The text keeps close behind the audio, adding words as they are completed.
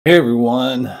Hey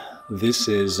everyone, this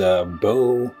is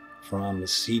Bo from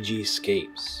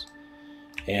cg-scapes,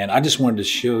 and I just wanted to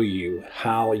show you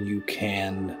how you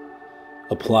can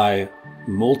apply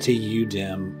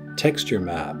multi-udim texture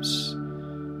maps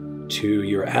to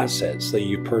your assets that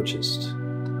you've purchased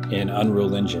in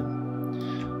Unreal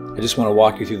Engine. I just want to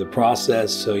walk you through the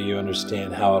process so you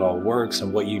understand how it all works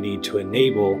and what you need to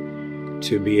enable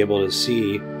to be able to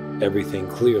see everything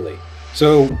clearly.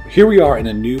 So here we are in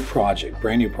a new project,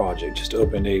 brand new project. Just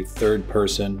opened a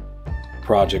third-person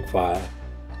project file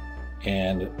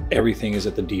and everything is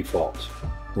at the default,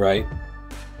 right?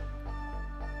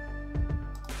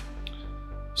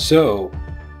 So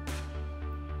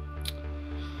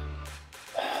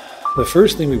the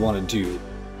first thing we want to do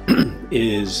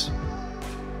is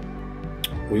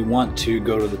we want to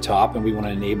go to the top and we want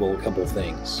to enable a couple of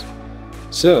things.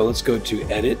 So let's go to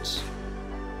Edit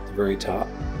at the very top.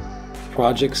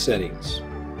 Project settings.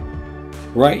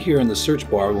 Right here in the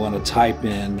search bar, we want to type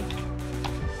in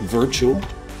virtual,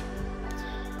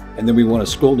 and then we want to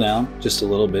scroll down just a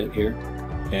little bit here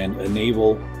and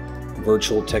enable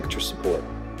virtual texture support.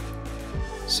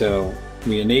 So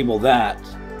we enable that,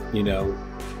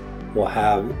 we'll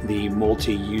have the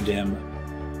multi-udim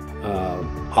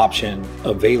option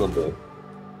available.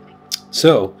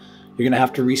 So you're going to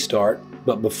have to restart,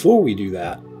 but before we do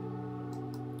that,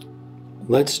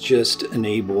 let's just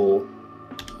enable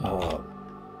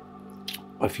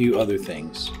a few other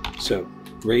things. So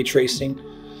ray tracing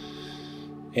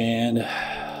and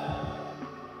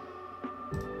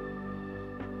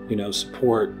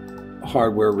support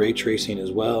hardware ray tracing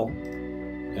as well,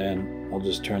 and I'll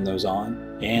just turn those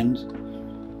on, and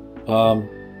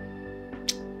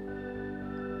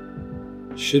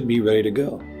should be ready to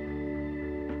go.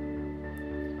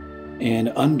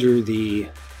 And under the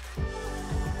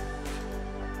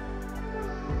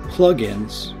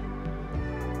plugins,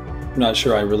 I'm not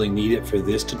sure I really need it for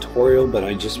this tutorial, but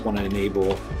I just want to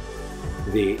enable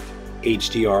the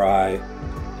HDRI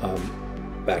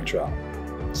backdrop.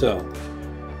 So,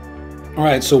 all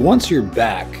right, so once you're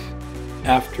back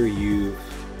after you've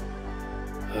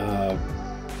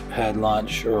had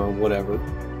lunch or whatever,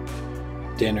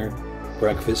 dinner,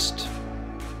 breakfast,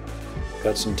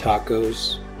 got some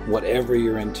tacos, whatever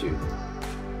you're into,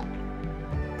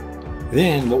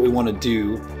 then what we want to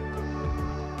do,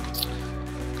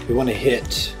 we want to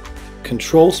hit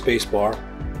Control Spacebar,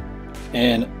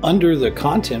 and under the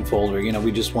content folder,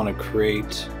 we just want to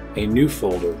create a new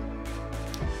folder,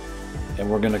 and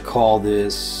we're going to call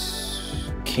this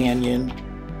Canyon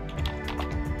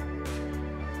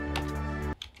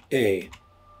A,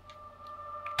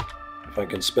 if I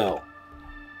can spell.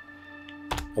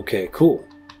 Okay, cool.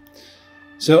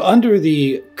 So under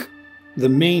the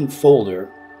main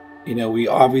folder, we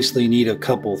obviously need a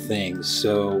couple things.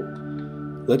 So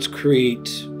let's create,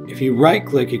 if you right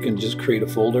click, you can just create a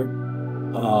folder.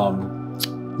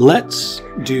 Let's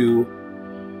do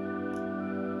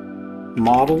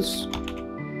models.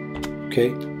 Okay.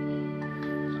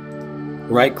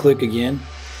 Right click again,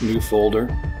 new folder.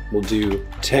 We'll do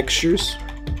textures.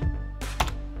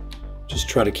 Just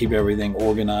try to keep everything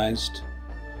organized.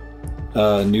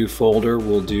 New folder,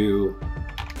 we'll do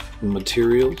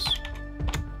materials.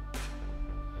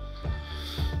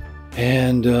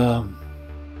 And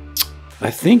I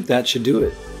think that should do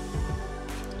it.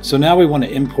 So now we want to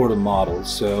import a model.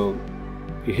 So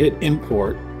you hit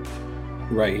import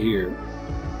right here.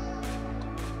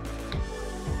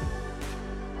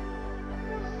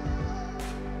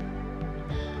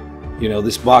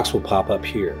 This box will pop up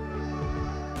here.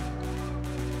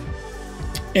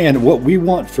 And what we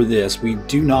want for this, we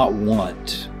do not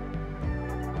want,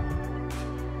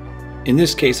 in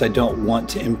this case, I don't want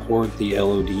to import the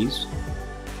LODs,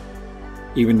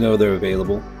 even though they're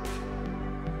available.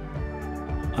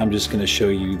 I'm just going to show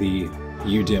you the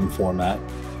UDIM format.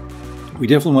 We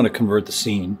definitely want to convert the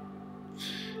scene,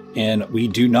 and we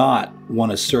do not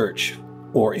want to search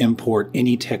or import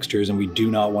any textures, and we do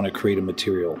not want to create a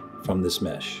material from this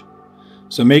mesh.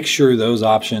 So make sure those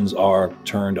options are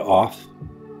turned off.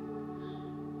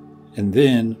 And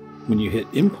then when you hit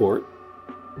import,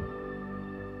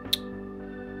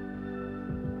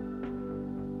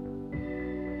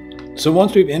 so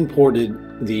once we've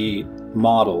imported the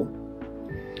model,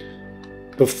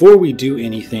 before we do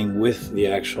anything with the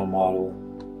actual model,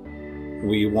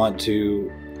 we want to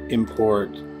import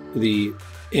the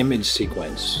image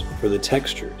sequence for the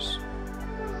textures.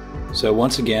 So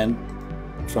once again,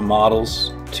 from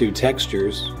models to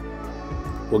textures,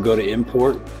 we'll go to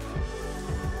import.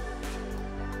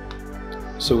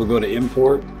 So we'll go to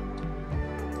import,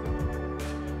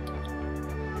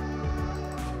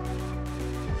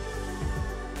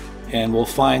 and we'll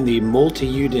find the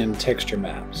multi-udim texture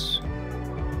maps.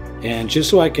 And just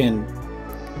so I can,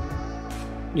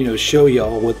 show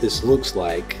y'all what this looks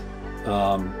like.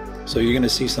 So you're going to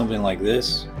see something like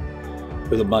this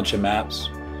with a bunch of maps.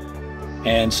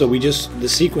 And so the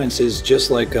sequence is just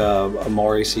like a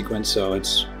Mari sequence. So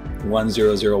it's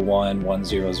 1001,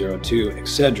 1002,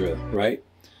 etc. Right?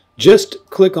 Just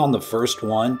click on the first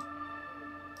one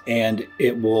and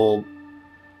it will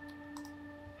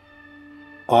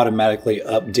automatically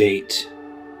update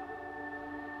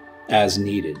as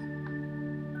needed.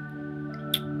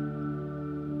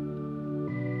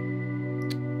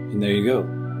 And there you go.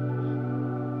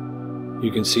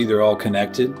 You can see they're all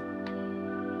connected.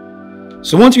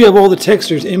 So once you have all the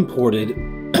textures imported,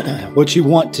 what you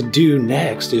want to do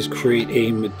next is create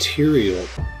a material,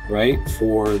 right,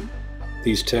 for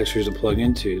these textures to plug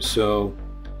into. So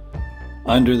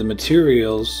under the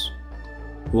materials,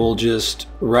 we'll just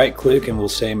right click and we'll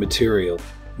say material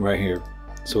right here.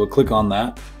 So we'll click on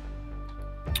that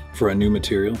for a new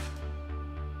material.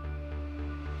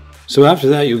 So after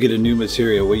that, you'll get a new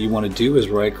material. What you want to do is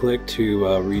right click to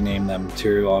rename that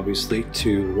material, obviously,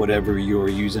 to whatever you're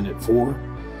using it for.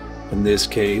 In this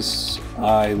case,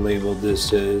 I labeled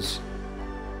this as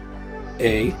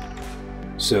A.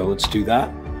 So let's do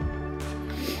that.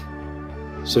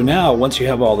 So now, once you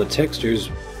have all the textures,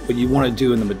 what you want to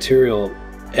do in the material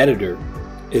editor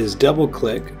is double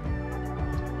click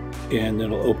and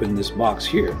it'll open this box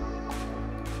here.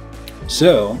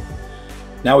 So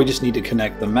now we just need to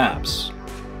connect the maps.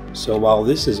 So while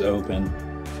this is open,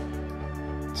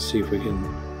 let's see if we can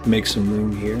make some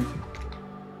room here.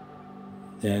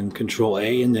 And Control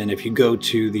A, and then if you go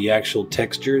to the actual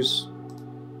textures,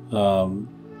 the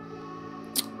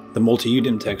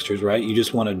multi-udim textures, right? You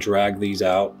just want to drag these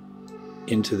out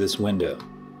into this window.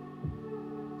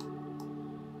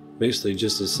 Basically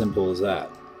just as simple as that.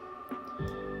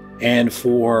 And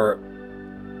for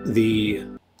the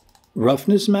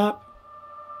roughness map,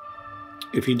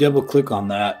 if you double click on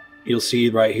that, you'll see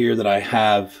right here that I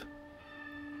have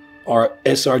our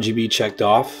sRGB checked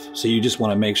off. So you just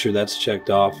want to make sure that's checked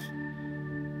off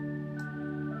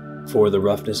for the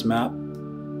roughness map.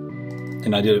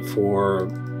 And I did it for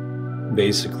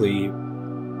basically,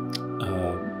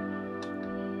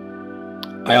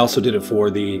 I also did it for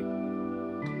the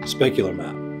specular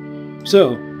map.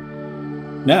 So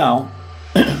now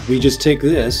we just take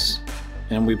this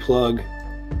and we plug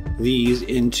these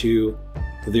into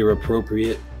their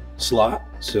appropriate slot.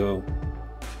 So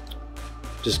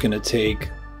just going to take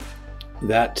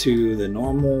that to the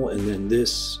normal, and then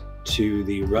this to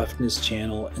the roughness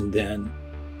channel, and then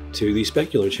to the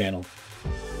specular channel.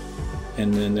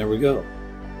 And then there we go.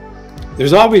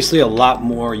 There's obviously a lot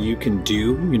more you can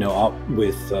do,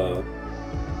 with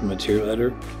material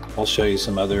editor. I'll show you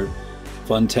some other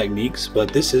fun techniques,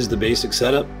 but this is the basic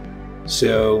setup.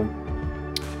 So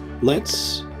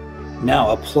let's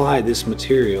now apply this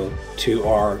material to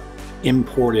our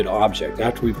imported object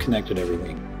after we've connected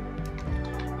everything.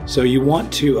 So you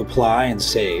want to apply and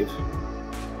save.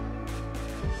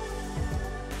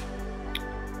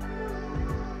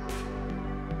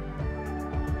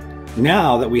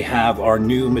 Now that we have our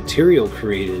new material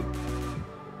created,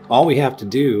 all we have to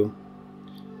do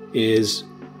is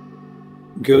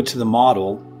go to the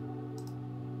model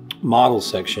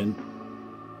section.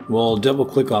 We'll double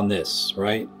click on this,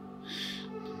 right?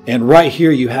 And right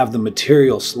here you have the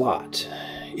material slot.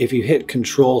 If you hit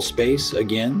Control Space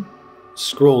again,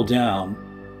 scroll down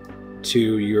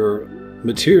to your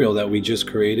material that we just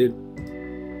created.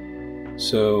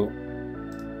 So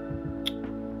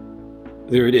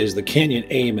there it is, the Canyon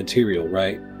A material,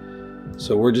 right?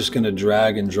 So we're just going to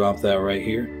drag and drop that right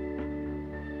here.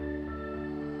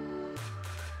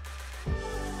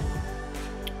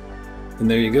 And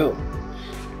there you go.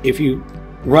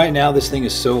 Right now this thing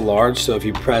is so large, so if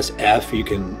you press F, you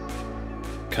can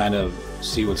kind of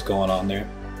see what's going on there.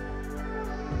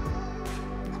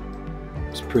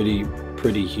 It's pretty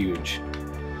huge.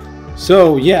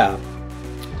 So yeah,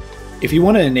 if you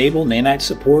want to enable nanite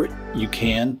support, you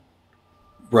can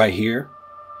right here,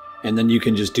 and then you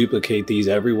can just duplicate these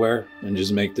everywhere and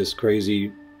just make this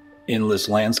crazy endless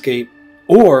landscape.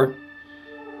 Or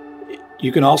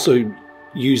you can also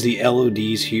use the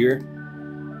LODs here.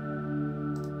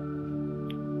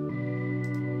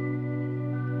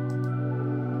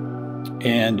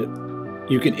 And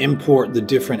you can import the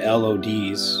different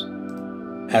LODs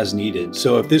as needed.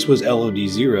 So if this was LOD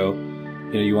 0,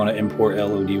 you want to import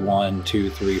LOD 1, 2,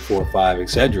 3, 4, 5,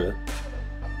 etc.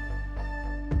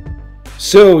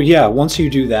 So yeah, once you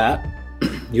do that,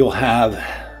 you'll have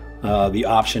the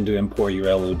option to import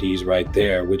your LODs right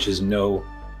there, which is no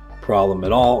problem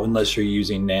at all, unless you're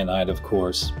using nanite, of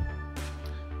course.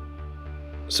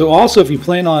 So also, if you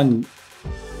plan on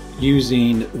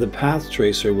using the path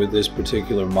tracer with this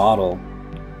particular model,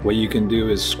 what you can do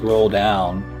is scroll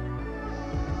down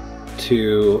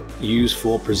to use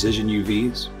full precision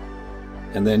UVs,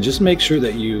 and then just make sure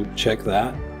that you check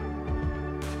that,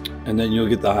 and then you'll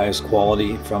get the highest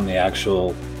quality from the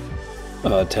actual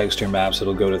texture maps.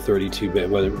 It'll go to 32-bit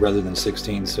rather than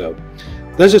 16. So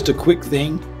that's just a quick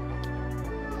thing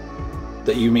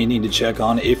that you may need to check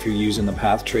on if you're using the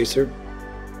path tracer.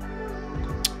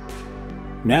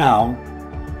 Now,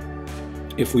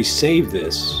 if we save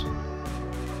this,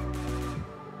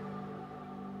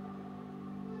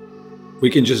 we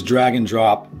can just drag and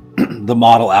drop the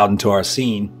model out into our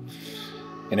scene,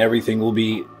 and everything will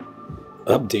be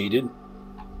updated.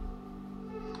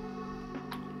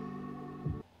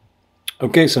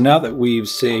 Okay, so now that we've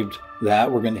saved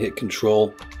that, we're going to hit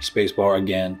Control Spacebar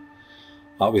again.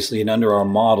 Obviously, and under our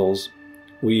models,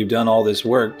 we've done all this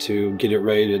work to get it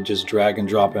ready to just drag and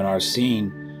drop in our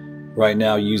scene right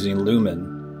now using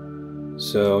Lumen.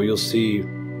 So you'll see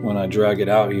when I drag it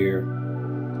out here,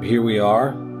 here we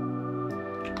are.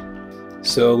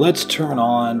 So let's turn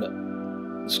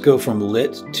on, let's go from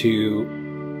lit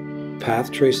to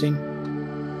path tracing,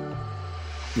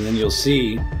 and then you'll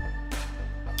see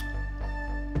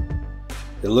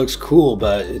it looks cool,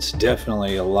 but it's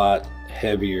definitely a lot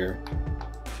heavier.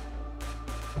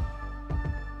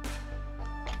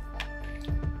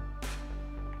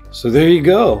 So there you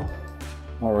go.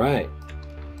 All right,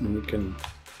 and we can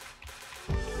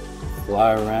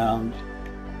fly around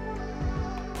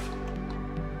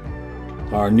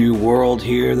our new world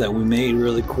here that we made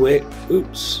really quick.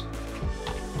 Oops.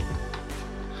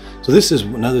 So this is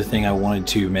another thing I wanted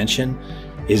to mention,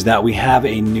 is that we have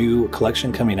a new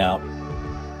collection coming out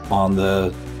on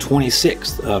the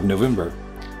 26th of November.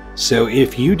 So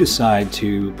if you decide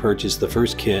to purchase the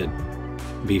first kit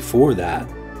before that,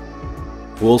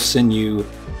 we'll send you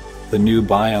the new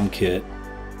biome kit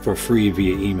for free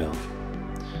via email.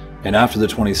 And after the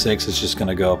 26th, it's just going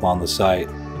to go up on the site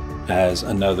as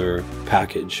another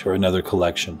package or another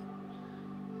collection.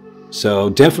 So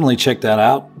definitely check that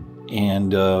out,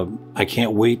 and I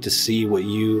can't wait to see what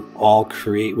you all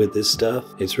create with this stuff.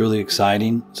 It's really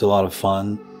exciting. It's a lot of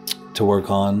fun to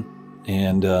work on,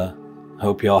 and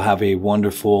hope you all have a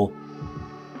wonderful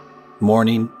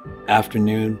morning,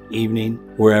 afternoon, evening,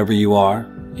 wherever you are,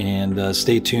 and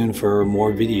stay tuned for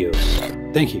more videos.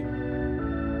 Thank you.